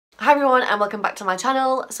Hi everyone and welcome back to my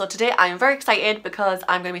channel. So today I am very excited because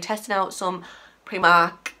I'm going to be testing out some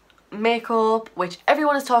Primark makeup, which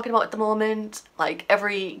everyone is talking about at the moment. Like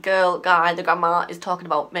every girl, guy, the grandma is talking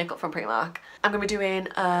about makeup from Primark. I'm going to be doing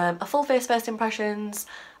a full face first impressions.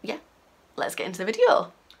 Yeah, let's get into the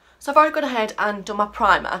video. So I've already gone ahead and done my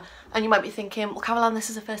primer, and you might be thinking, well Caroline,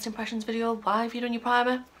 this is a first impressions video, why have you done your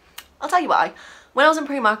primer? I'll tell you why. When I was in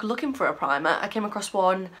Primark looking for a primer, I came across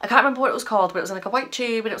one, I can't remember what it was called, but it was in like a white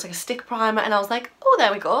tube and it was like a stick primer, and I was like, oh,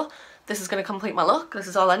 there we go. This is going to complete my look. This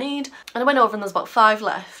is all I need. And I went over and there's about 5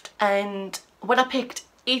 left. And when I picked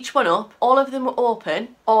each one up, all of them were open.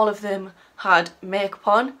 All of them had makeup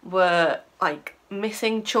on, were like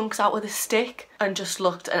missing chunks out with a stick, and just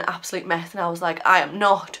looked an absolute mess. And I was like, I am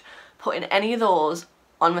not putting any of those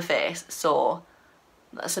on my face. So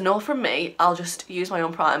that's a no from me. I'll just use my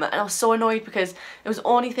own primer. And I was so annoyed because it was the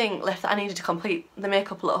only thing left that I needed to complete the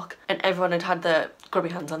makeup look, and everyone had had the grubby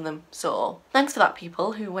hands on them. So thanks for that,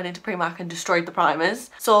 people who went into Primark and destroyed the primers.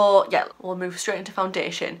 So yeah, we'll move straight into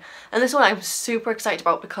foundation. And this one I'm super excited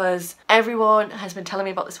about because everyone has been telling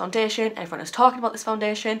me about this foundation. Everyone is talking about this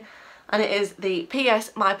foundation, and it is the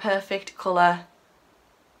PS My Perfect colour.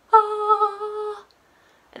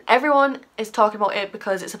 And everyone is talking about it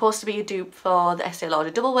because it's supposed to be a dupe for the Estee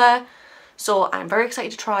Lauder Double Wear. So I'm very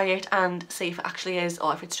excited to try it and see if it actually is,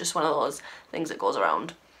 or if it's just one of those things that goes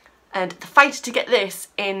around. And the fight to get this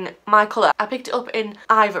in my colour, I picked it up in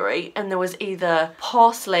ivory and there was either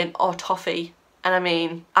porcelain or toffee. And I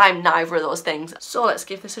mean, I'm neither of those things. So let's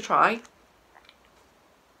give this a try.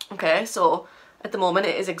 Okay, so at the moment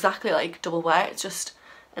it is exactly like Double Wear. It's just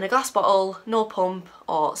in a glass bottle, no pump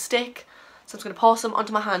or stick. So I'm just going to pour some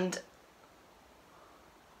onto my hand.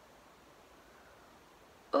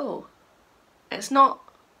 Oh, it's not,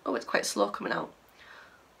 oh, it's quite slow coming out.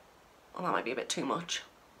 Well, that might be a bit too much.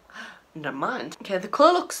 Never mind. Okay, the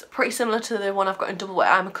colour looks pretty similar to the one I've got in Double Wear.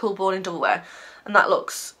 I'm a Cool Bone in Double Wear, and that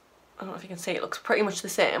looks, I don't know if you can see, it looks pretty much the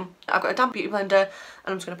same. I've got a damp beauty blender and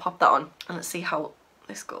I'm just going to pop that on and let's see how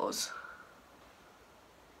this goes.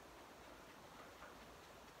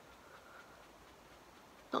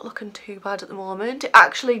 Not looking too bad at the moment. It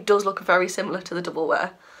actually does look very similar to the Double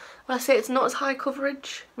Wear. When I say it's not as high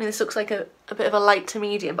coverage, I mean this looks like a bit of a light to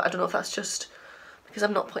medium, but I don't know if that's just because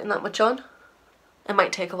I'm not putting that much on. It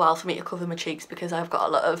might take a while for me to cover my cheeks because I've got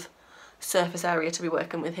a lot of surface area to be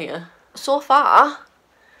working with here. So far,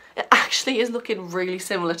 it actually is looking really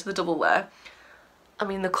similar to the Double Wear. I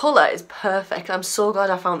mean the colour is perfect. I'm so glad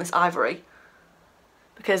I found this ivory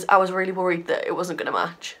because I was really worried that it wasn't going to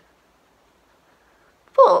match.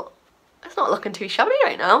 But it's not looking too shabby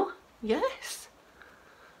right now. Yes.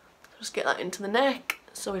 Just get that into the neck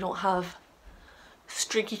so we don't have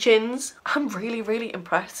streaky chins. I'm really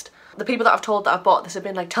impressed. The people that I've told that I've bought this have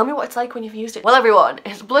been like, tell me what it's like when you've used it. Well everyone,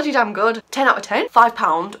 it's bloody damn good. 10 out of 10.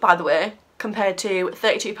 £5 by the way, compared to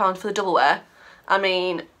 £32 for the Double Wear. I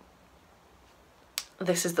mean,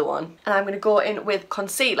 this is the one. And I'm going to go in with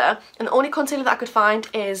concealer. And the only concealer that I could find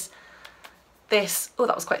is this, oh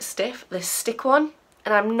that was quite stiff, this stick one.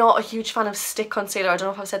 And I'm not a huge fan of stick concealer. I don't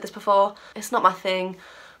know if I've said this before. It's not my thing.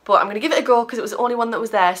 But I'm going to give it a go because it was the only one that was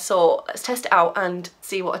there. So let's test it out and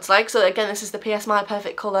see what it's like. So again, this is the PS My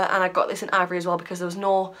Perfect colour, and I got this in ivory as well because there was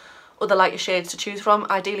no other lighter shades to choose from.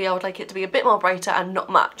 Ideally, I would like it to be a bit more brighter and not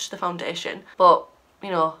match the foundation. But, you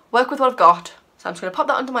know, work with what I've got. So I'm just going to pop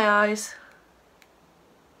that under my eyes.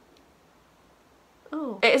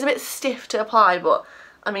 Oh, it is a bit stiff to apply, but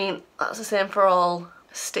I mean, that's the same for all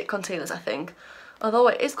stick concealers, I think. Although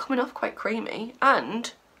it is coming off quite creamy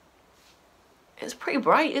and it's pretty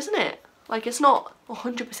bright, isn't it? Like it's not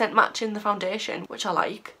 100% matching the foundation, which I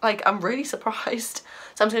like. Like I'm really surprised.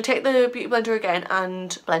 So I'm just going to take the beauty blender again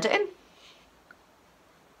and blend it in.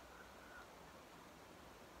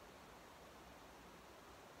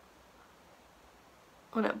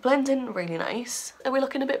 And it blends in really nice. Are we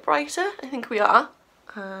looking a bit brighter? I think we are.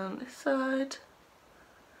 And this side.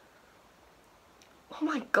 Oh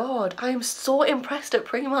my god, I am so impressed at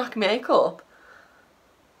Primark makeup.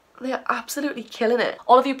 They are absolutely killing it.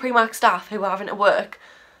 All of you Primark staff who are having to work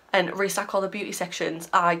and restock all the beauty sections,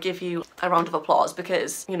 I give you a round of applause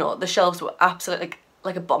because, you know, the shelves were absolutely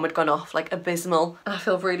like a bomb had gone off, like abysmal. And I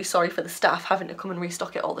feel really sorry for the staff having to come and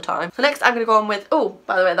restock it all the time. So next I'm going to go on with, oh,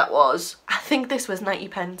 by the way, that was, I think this was 90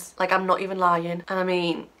 pence. Like I'm not even lying. And I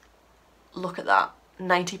mean, look at that,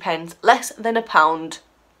 90 pence, less than £1.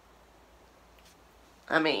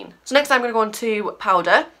 I mean. So next I'm going to go on to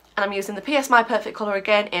powder, and I'm using the PS My Perfect colour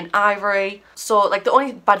again in ivory. So like the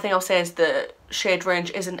only bad thing I'll say is the shade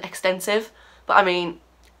range isn't extensive, but I mean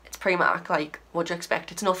it's Primark, like, what do you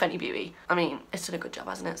expect? It's no Fenty Beauty. I mean, it's done a good job,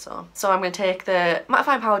 hasn't it? So I'm going to take the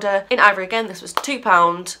mattifying powder in Ivory again. This was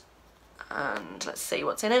 £2, and let's see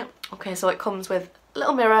what's in it. Okay, so it comes with a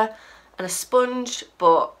little mirror and a sponge,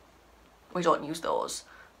 but we don't use those.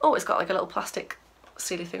 Oh, it's got like a little plastic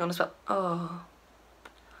sealy thing on as well. Oh,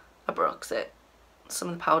 I broke it. Some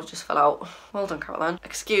of the powder just fell out. Well done, Caroline.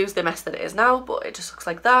 Excuse the mess that it is now, but it just looks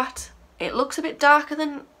like that. It looks a bit darker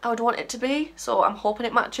than I would want it to be, so I'm hoping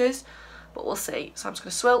it matches, but we'll see. So I'm just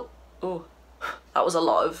going to swill. Oh, that was a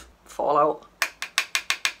lot of fallout.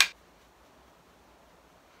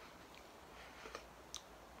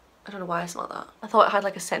 I don't know why I smelled that. I thought it had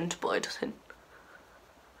like a scent, but it doesn't.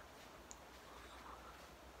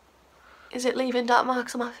 Is it leaving dark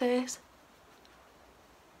marks on my face?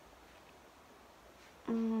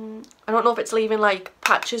 I don't know if it's leaving like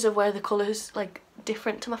patches of where the colour's like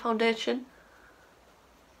different to my foundation.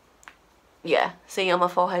 Yeah, see on my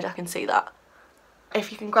forehead I can see that.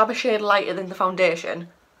 If you can grab a shade lighter than the foundation,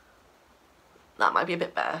 that might be a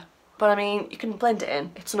bit better. But I mean, you can blend it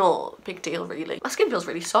in. It's no big deal really. My skin feels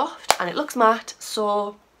really soft and it looks matte,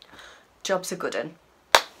 so job's a good one.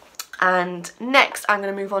 And next I'm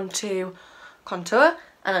going to move on to contour,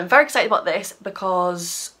 and I'm very excited about this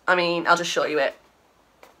because, I mean, I'll just show you it.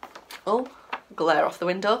 Oh, glare off the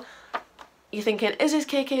window. You're thinking, is this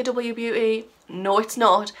KKW Beauty? No, it's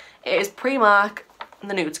not. It is Primark,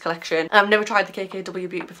 the Nudes collection. And I've never tried the KKW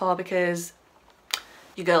Beauty before because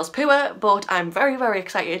your girl's poor, but I'm very, very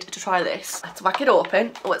excited to try this. Let's whack it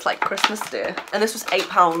open. Oh, it's like Christmas Day. And this was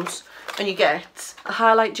 £8, and you get a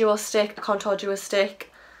highlight duo stick, a contour duo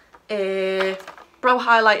stick, a brow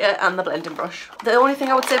highlighter, and the blending brush. The only thing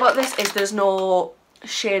I would say about this is there's no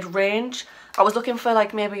shade range. I was looking for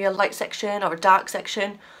like maybe a light section or a dark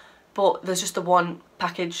section, but there's just the one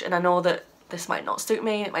package, and I know that this might not suit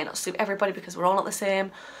me, it might not suit everybody because we're all not the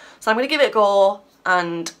same. So I'm going to give it a go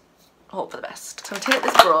and hope for the best. So I'm going to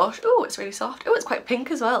take this brush. Oh, it's really soft. Oh, it's quite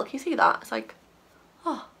pink as well. Can you see that? It's like,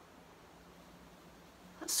 oh,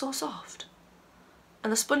 that's so soft.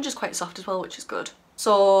 And the sponge is quite soft as well, which is good.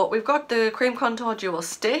 So we've got the cream contour duo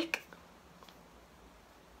stick.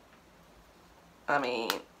 I mean,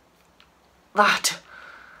 that,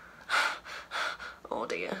 oh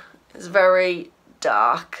dear, it's very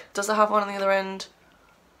dark. Does it have one on the other end?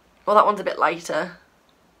 Well, that one's a bit lighter.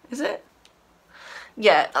 Is it?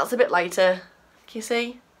 Yeah, that's a bit lighter. Can you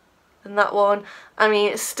see? And that one, I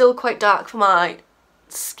mean, it's still quite dark for my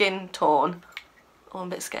skin tone. Oh, I'm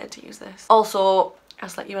a bit scared to use this. Also, I'll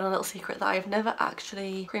just let you in a little secret that I've never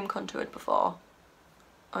actually cream contoured before.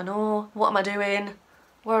 I know, what am I doing?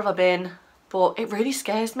 Where have I been? But it really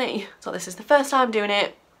scares me. So this is the first time doing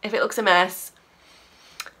it. If it looks a mess,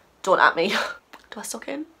 don't at me. Do I suck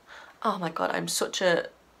in? Oh my god, I'm such a,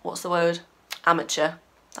 what's the word? Amateur.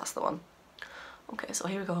 That's the one. Okay, so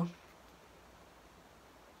here we go.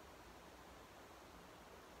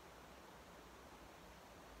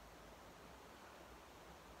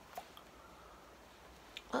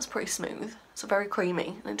 That's pretty smooth. It's very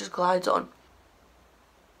creamy and it just glides on.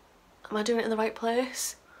 Am I doing it in the right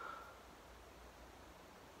place?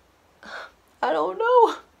 I don't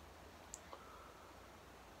know.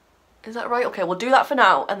 Is that right? Okay, we'll do that for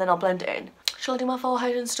now and then I'll blend it in. Shall I do my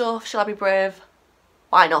forehead and stuff? Shall I be brave?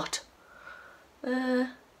 Why not?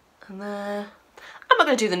 There and there. I'm not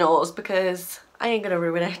going to do the nose because I ain't going to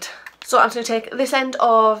ruin it. So I'm going to take this end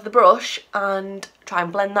of the brush and try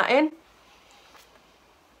and blend that in.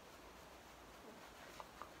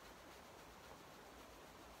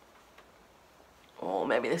 Or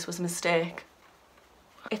maybe this was a mistake.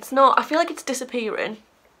 It's not, I feel like it's disappearing.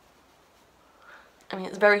 I mean,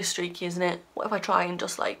 it's very streaky, isn't it? What if I try and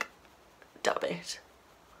just like dab it?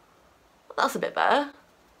 That's a bit better.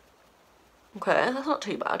 Okay, that's not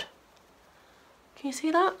too bad. Can you see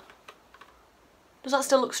that? Does that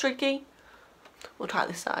still look streaky? We'll try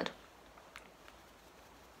this side.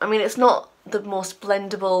 I mean, it's not the most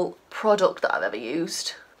blendable product that I've ever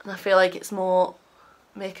used. And I feel like it's more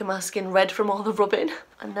making my skin red from all the rubbing.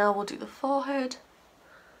 And now we'll do the forehead.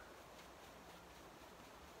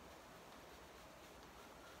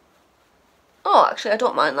 Oh, actually I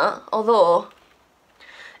don't mind that, although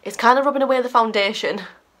it's kind of rubbing away the foundation.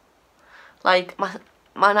 Like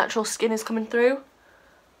my natural skin is coming through.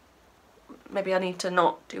 Maybe I need to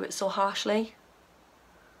not do it so harshly.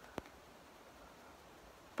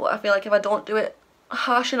 But I feel like if I don't do it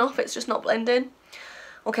harsh enough, it's just not blending.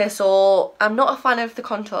 Okay, so I'm not a fan of the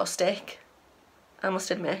contour stick, I must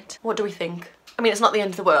admit. What do we think? I mean, it's not the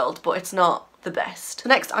end of the world, but it's not the best. So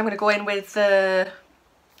next I'm going to go in with the,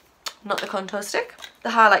 not the contour stick, the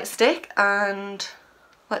highlight stick, and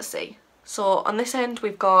let's see. So on this end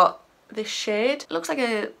we've got this shade. It looks like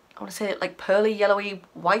a, I want to say like pearly yellowy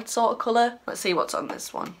white sort of colour. Let's see what's on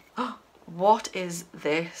this one. What is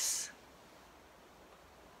this?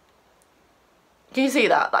 Can you see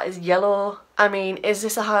that? That is yellow. I mean, is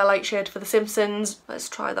this a highlight shade for The Simpsons? Let's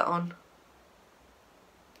try that on.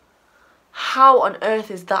 How on earth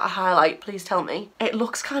is that a highlight? Please tell me. It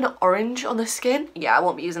looks kind of orange on the skin. Yeah, I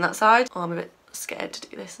won't be using that side. Oh, I'm a bit scared to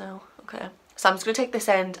do this now. Okay. So I'm just going to take this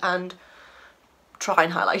end and try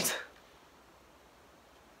and highlight.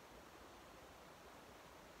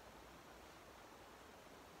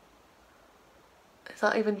 Is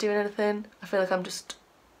that even doing anything? I feel like I'm just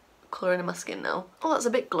colouring in my skin now. Oh, that's a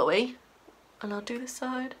bit glowy. And I'll do this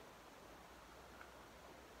side.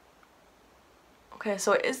 Okay,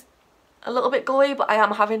 so it is a little bit glowy, but I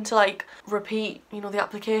am having to like repeat, you know, the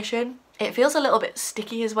application. It feels a little bit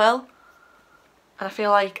sticky as well. And I feel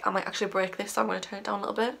like I might actually break this, so I'm going to turn it down a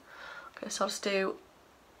little bit. Okay, so I'll just do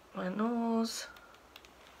my nose.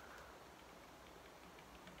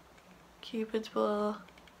 Cupid's bow.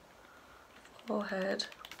 Forehead.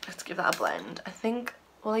 Let's give that a blend. I think,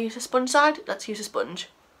 will I use a sponge side? Let's use a sponge.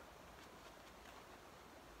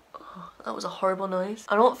 Oh, that was a horrible noise.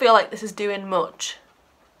 I don't feel like this is doing much.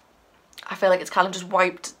 I feel like it's kind of just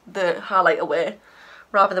wiped the highlight away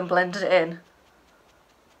rather than blended it in.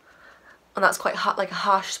 And that's quite like a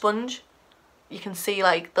harsh sponge. You can see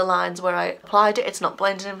like the lines where I applied it, it's not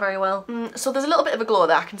blended in very well. So there's a little bit of a glow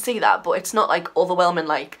there, I can see that, but it's not like overwhelming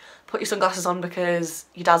like put your sunglasses on because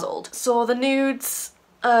you're dazzled. So the nudes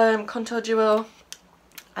contour duo,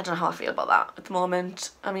 I don't know how I feel about that at the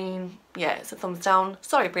moment. I mean, yeah, it's a thumbs down.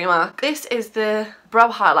 Sorry, Primark. This is the brow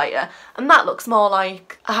highlighter, and that looks more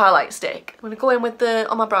like a highlight stick. I'm gonna go in with the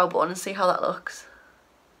on my brow bone and see how that looks.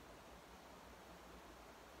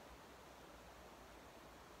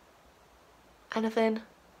 Anything?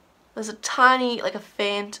 There's a tiny, like a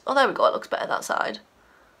faint, oh there we go, it looks better that side.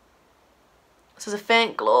 So there's a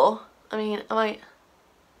faint glow. I mean, I might,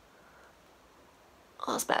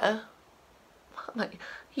 oh that's better. I might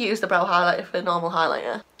use the brow highlighter for a normal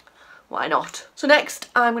highlighter. Why not? So next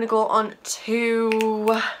I'm going to go on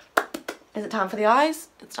to, is it time for the eyes?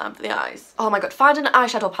 It's time for the eyes. Oh my god, finding an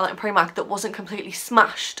eyeshadow palette in Primark that wasn't completely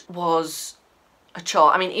smashed was a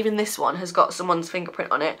chore. I mean, even this one has got someone's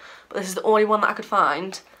fingerprint on it, but this is the only one that I could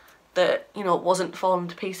find that, you know, wasn't falling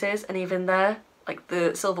to pieces. And even there, like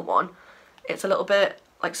the silver one, it's a little bit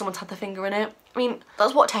like someone's had their finger in it. I mean,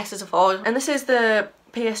 that's what testers are for. And this is the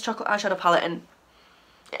PS Chocolate Eyeshadow Palette, and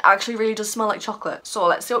it actually really does smell like chocolate. So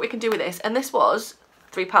let's see what we can do with this. And this was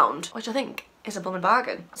 £3, which I think is a blooming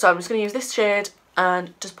bargain. So I'm just going to use this shade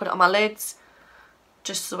and just put it on my lids,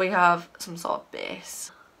 just so we have some sort of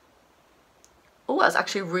base. Oh, that's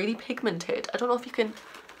actually really pigmented. I don't know if you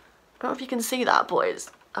can see that, but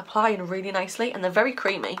it's applying really nicely, and they're very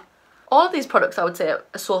creamy. All of these products, I would say,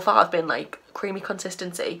 so far have been like creamy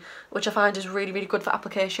consistency, which I find is really, really good for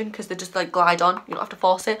application because they just like glide on. You don't have to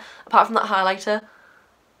force it. Apart from that highlighter,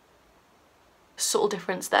 subtle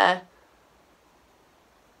difference there.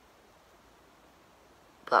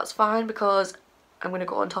 But that's fine because I'm going to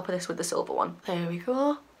go on top of this with the silver one. There we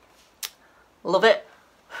go. Love it.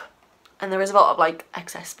 And there is a lot of like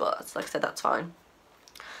excess, but like I said, that's fine.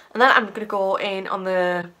 And then I'm going to go in on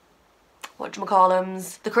the,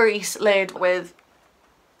 whatchamacallums, the crease lid with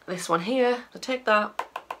this one here. So take that,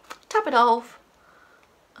 tap it off,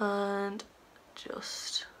 and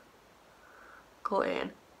just go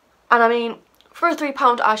in. And I mean, for a £3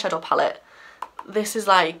 eyeshadow palette, this is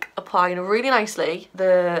like applying really nicely.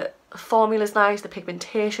 The formula's nice, the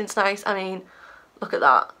pigmentation's nice. I mean, look at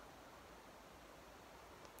that.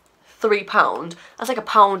 £3. That's like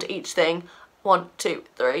 £1 each thing. 1, 2,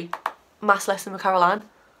 3. Mass less than the Caroline.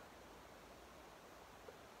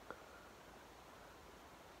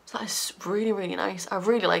 So that is really, really nice. I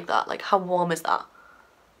really like that. Like, how warm is that?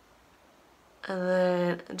 And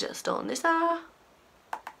then just on this there.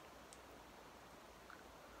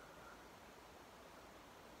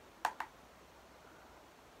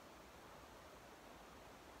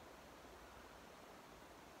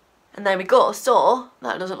 And there we go. So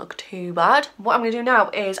that doesn't look too bad. What I'm going to do now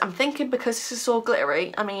is, I'm thinking, because this is so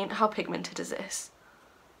glittery, I mean, how pigmented is this?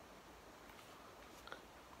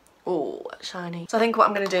 Oh, shiny. So I think what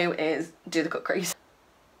I'm going to do is do the cut crease.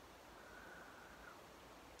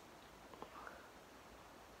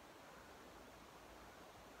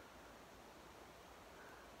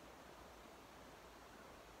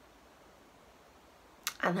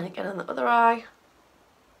 And then again on the other eye.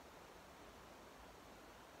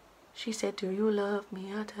 She said, do you love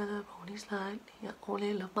me? I tell her only slightly. I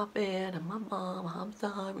only love my bed and my mama. I'm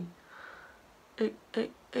sorry. Hey, hey,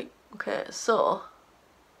 hey. Okay, so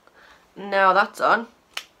now that's on.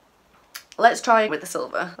 Let's try it with the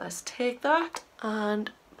silver. Let's take that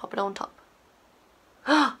and pop it on top.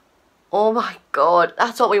 Oh my god,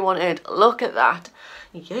 that's what we wanted. Look at that.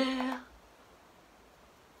 Yeah.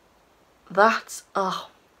 That's, oh,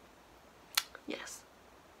 yes.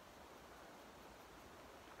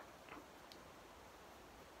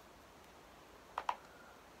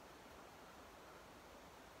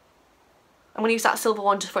 I'm going to use that silver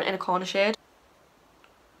one just for an inner corner shade.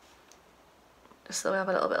 Just so we have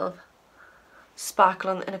a little bit of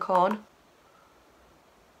sparkle on the inner corner.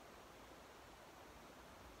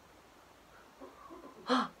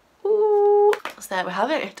 Ooh, so there we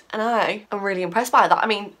have it. And I am really impressed by that. I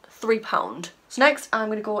mean, £3. So next I'm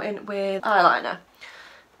going to go in with eyeliner.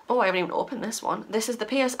 Oh, I haven't even opened this one. This is the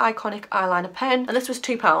PS Iconic Eyeliner Pen, and this was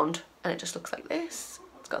 £2. And it just looks like this.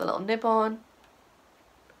 It's got a little nib on.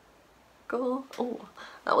 Go. Oh,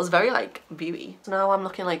 that was very like beauty. So now I'm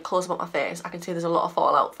looking like close up at my face. I can see there's a lot of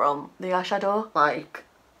fallout from the eyeshadow. Like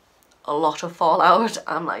a lot of fallout.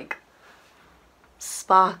 I'm like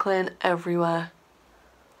sparkling everywhere.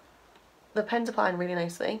 The pen's applying really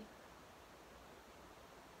nicely.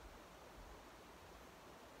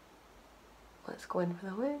 Let's go in for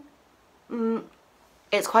the wing.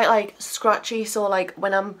 It's quite like scratchy, so like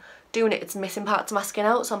when I'm doing it, it's missing parts of my skin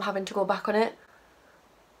out, so I'm having to go back on it.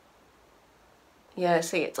 Yeah,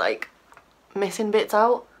 see, it's like missing bits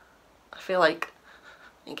out. I feel like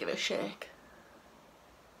I need to give it a shake.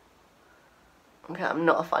 Okay, I'm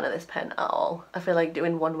not a fan of this pen at all. I feel like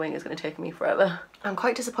doing one wing is going to take me forever. I'm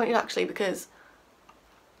quite disappointed actually, because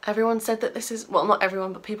everyone said that this is, well, not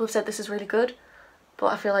everyone, but people have said this is really good. But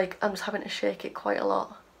I feel like I'm just having to shake it quite a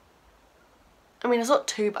lot. I mean, it's not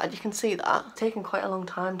too bad, you can see that. It's taken quite a long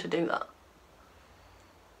time to do that.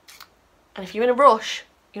 And if you're in a rush,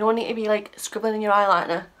 you don't need to be like scribbling in your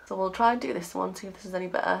eyeliner. So we'll try and do this one, see if this is any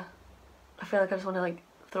better. I feel like I just want to like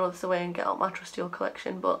throw this away and get out my trusty old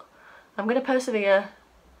collection, but I'm going to persevere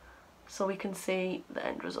so we can see the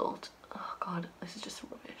end result. Oh god, this is just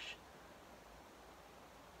rubbish.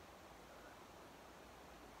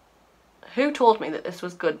 Who told me that this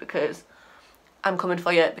was good? Because I'm coming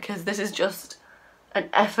for you, because this is just an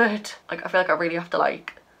effort. Like I feel like I really have to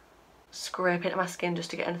like scrape into my skin just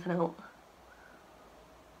to get anything out.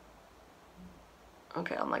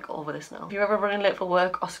 Okay, I'm like over this now. If you're ever running late for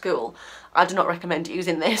work or school, I do not recommend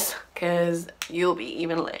using this because you'll be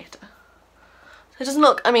even later. So it doesn't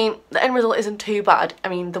look, I mean, the end result isn't too bad. I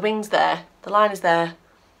mean, the wing's there, the line is there,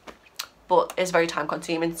 but it's very time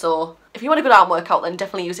consuming. So if you want a good arm workout, then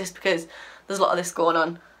definitely use this because there's a lot of this going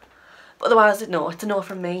on. But otherwise, no, it's a no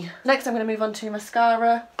from me. Next, I'm going to move on to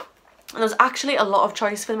mascara. And there's actually a lot of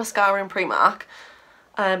choice for the mascara in Primark.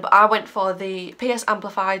 But I went for the PS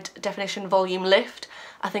Amplified Definition Volume Lift.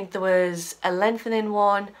 I think there was a lengthening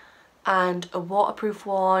one and a waterproof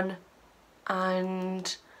one,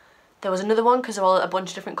 and there was another one because they're all a bunch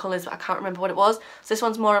of different colours, but I can't remember what it was. So this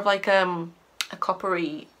one's more of like a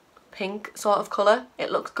coppery pink sort of colour.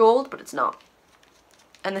 It looks gold, but it's not.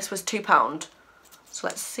 And this was £2. So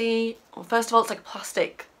let's see. Well, first of all, it's like a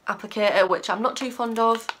plastic applicator, which I'm not too fond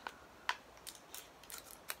of.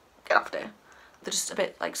 Get off there. They're just a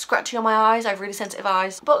bit like scratchy on my eyes. I have really sensitive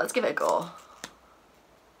eyes, but let's give it a go.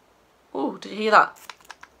 Ooh, did you hear that?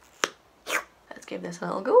 Let's give this a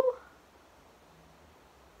little go.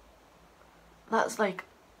 That's like,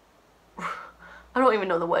 I don't even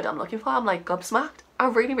know the word I'm looking for. I'm like gobsmacked. I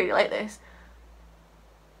really, really like this.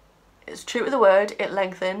 It's true to the word. It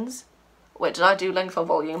lengthens. Wait, did I do length or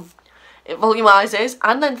volume? It volumizes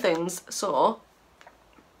and lengthens, so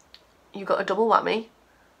you got a double whammy.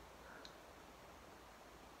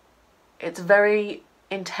 It's very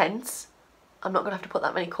intense. I'm not going to have to put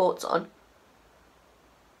that many coats on.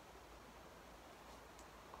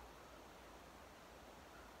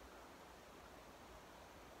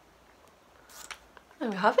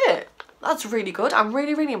 There we have it. That's really good. I'm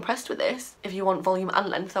really, really impressed with this. If you want volume and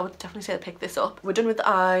length, I would definitely say to pick this up. We're done with the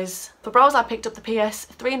eyes. For brows, I picked up the PS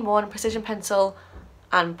 3-in-1 Precision Pencil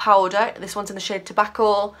and Powder. This one's in the shade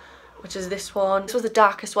Tobacco, which is this one. This was the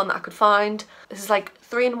darkest one that I could find. This is like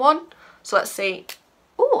 3-in-1. So let's see.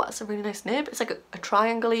 Oh, that's a really nice nib. It's like a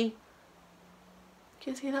triangle-y.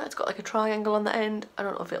 Can you see that? It's got like a triangle on the end. I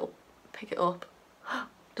don't know if it'll pick it up.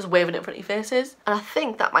 Just waving it in front of your faces. And I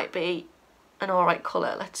think that might be an alright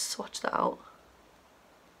colour. Let's swatch that out.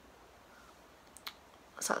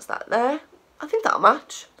 So that's that there. I think that'll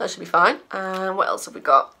match. That should be fine. And what else have we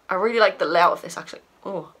got? I really like the layout of this actually.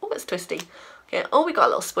 Oh, it's twisty. Okay, oh, we got a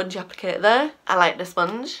little spongy applicator there. I like the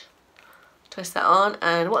sponge. Twist that on,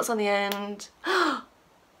 and what's on the end? A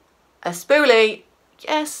spoolie.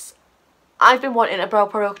 Yes, I've been wanting a brow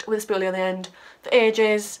product with a spoolie on the end for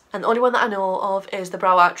ages, and the only one that I know of is the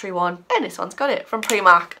Brow Archery one, and this one's got it from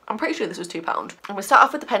Primark. I'm pretty sure this was £2. I'm going to start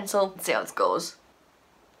off with the pencil and see how this goes.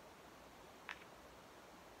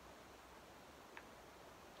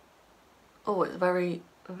 Oh, it's very,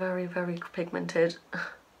 very, very pigmented.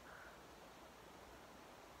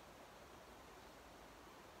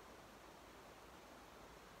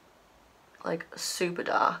 Like super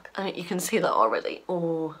dark. I mean, you can see that already.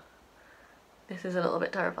 Oh, this is a little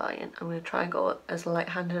bit terrifying. I'm going to try and go as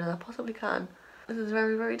light-handed as I possibly can. This is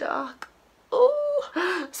very, very dark.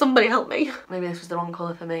 Oh, somebody help me. Maybe this was the wrong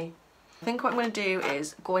colour for me. I think what I'm going to do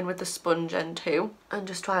is go in with the sponge end too and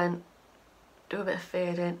just try and do a bit of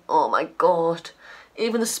fading. Oh my god.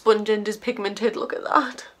 Even the sponge end is pigmented. Look at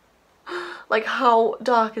that. Like, how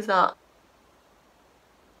dark is that?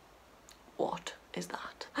 What is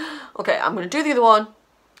that? Okay, I'm going to do the other one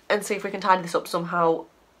and see if we can tidy this up somehow.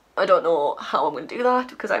 I don't know how I'm going to do that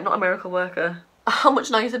because I'm not a miracle worker. How much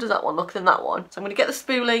nicer does that one look than that one? So I'm going to get the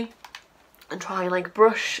spoolie and try and like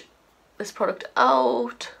brush this product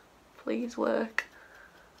out. Please work.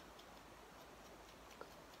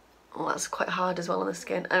 Oh, that's quite hard as well on the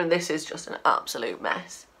skin. I mean, this is just an absolute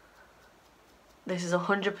mess. This is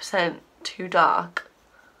 100% too dark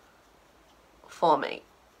for me.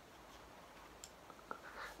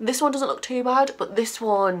 This one doesn't look too bad, but this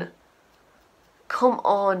one, come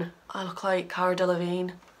on. I look like Cara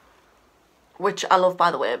Delevingne, which I love by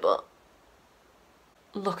the way, but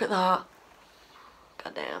look at that.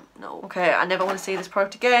 God damn, no. Okay, I never want to see this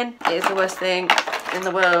product again. It is the worst thing in the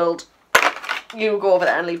world. You go over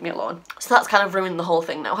there and leave me alone. So that's kind of ruined the whole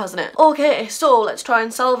thing now, hasn't it? Okay, so let's try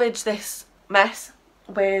and salvage this mess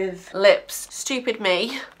with lips. Stupid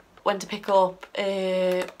me went to pick up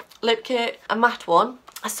a lip kit, a matte one.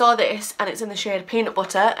 I saw this and it's in the shade Peanut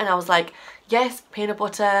Butter and I was like, yes, peanut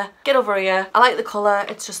butter, get over here. I like the colour,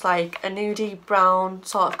 it's just like a nudie brown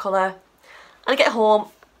sort of colour. And I get home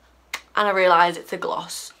and I realise it's a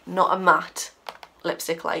gloss, not a matte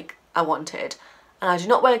lipstick like I wanted. And I do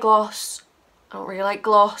not wear gloss, I don't really like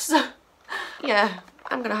gloss. Yeah,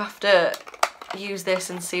 I'm gonna have to use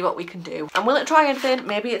this and see what we can do. And will it try anything?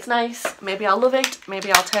 Maybe it's nice, maybe I'll love it,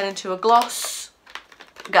 maybe I'll turn into a gloss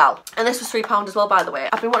gal. And this was £3 as well, by the way.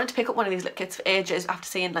 I've been wanting to pick up one of these lip kits for ages after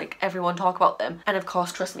seeing like everyone talk about them, and of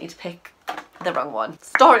course trust me to pick the wrong one.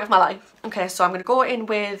 Story of my life. Okay, so I'm going to go in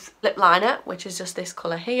with lip liner, which is just this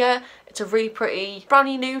colour here. It's a really pretty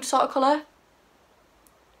brownie nude sort of colour.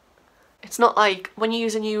 It's not like when you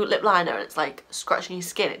use a new lip liner and it's like scratching your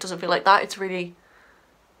skin, it doesn't feel like that. It's really,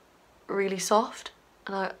 really soft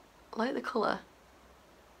and I like the colour.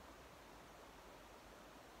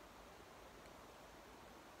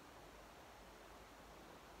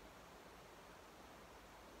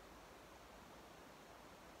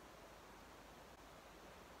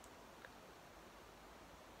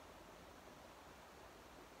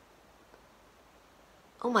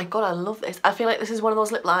 Oh my god, I love this. I feel like this is one of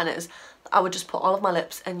those lip liners that I would just put all of my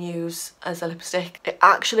lips and use as a lipstick. It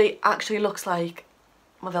actually looks like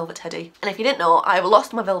my Velvet Teddy. And if you didn't know, I've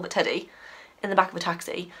lost my Velvet Teddy in the back of a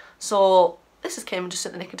taxi. So this has came just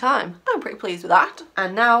at the nick of time. I'm pretty pleased with that.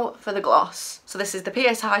 And now for the gloss. So this is the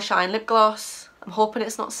PS High Shine Lip Gloss. I'm hoping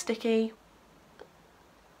it's not sticky.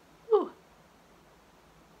 Ooh.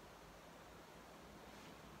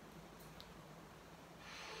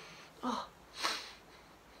 Oh.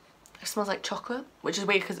 It smells like chocolate, which is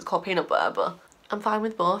weird because it's called peanut butter, but I'm fine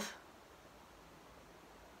with both.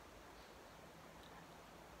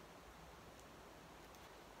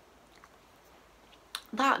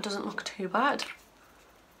 That doesn't look too bad.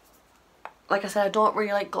 Like I said, I don't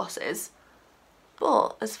really like glosses,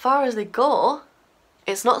 but as far as they go,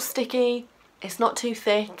 it's not sticky, it's not too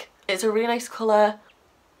thick, it's a really nice colour.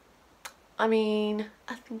 I mean,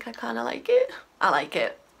 I think I kind of like it. I like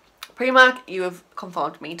it. Primark, you have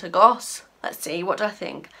conformed me to gloss. Let's see, what do I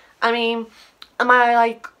think? I mean, am I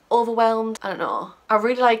like overwhelmed? I don't know. I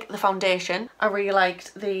really like the foundation. I really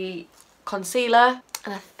liked the concealer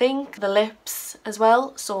and I think the lips as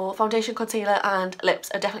well. So foundation, concealer and lips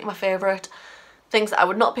are definitely my favourite. Things that I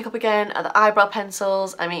would not pick up again are the eyebrow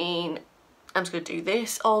pencils. I mean, I'm just going to do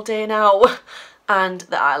this all day now. And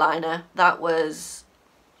the eyeliner. That was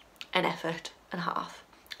an effort and a half.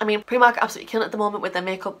 I mean, Primark are absolutely killing it at the moment with their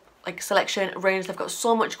makeup like selection range. They've got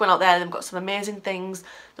so much going out there. They've got some amazing things.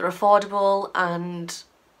 They're affordable and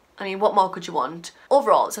I mean, what more could you want?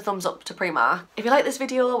 Overall, it's a thumbs up to Primark. If you like this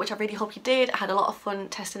video, which I really hope you did, I had a lot of fun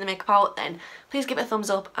testing the makeup out, then please give it a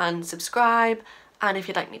thumbs up and subscribe. And if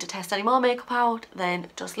you'd like me to test any more makeup out, then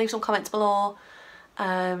just leave some comments below.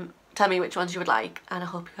 Tell me which ones you would like and I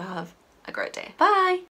hope you have a great day. Bye!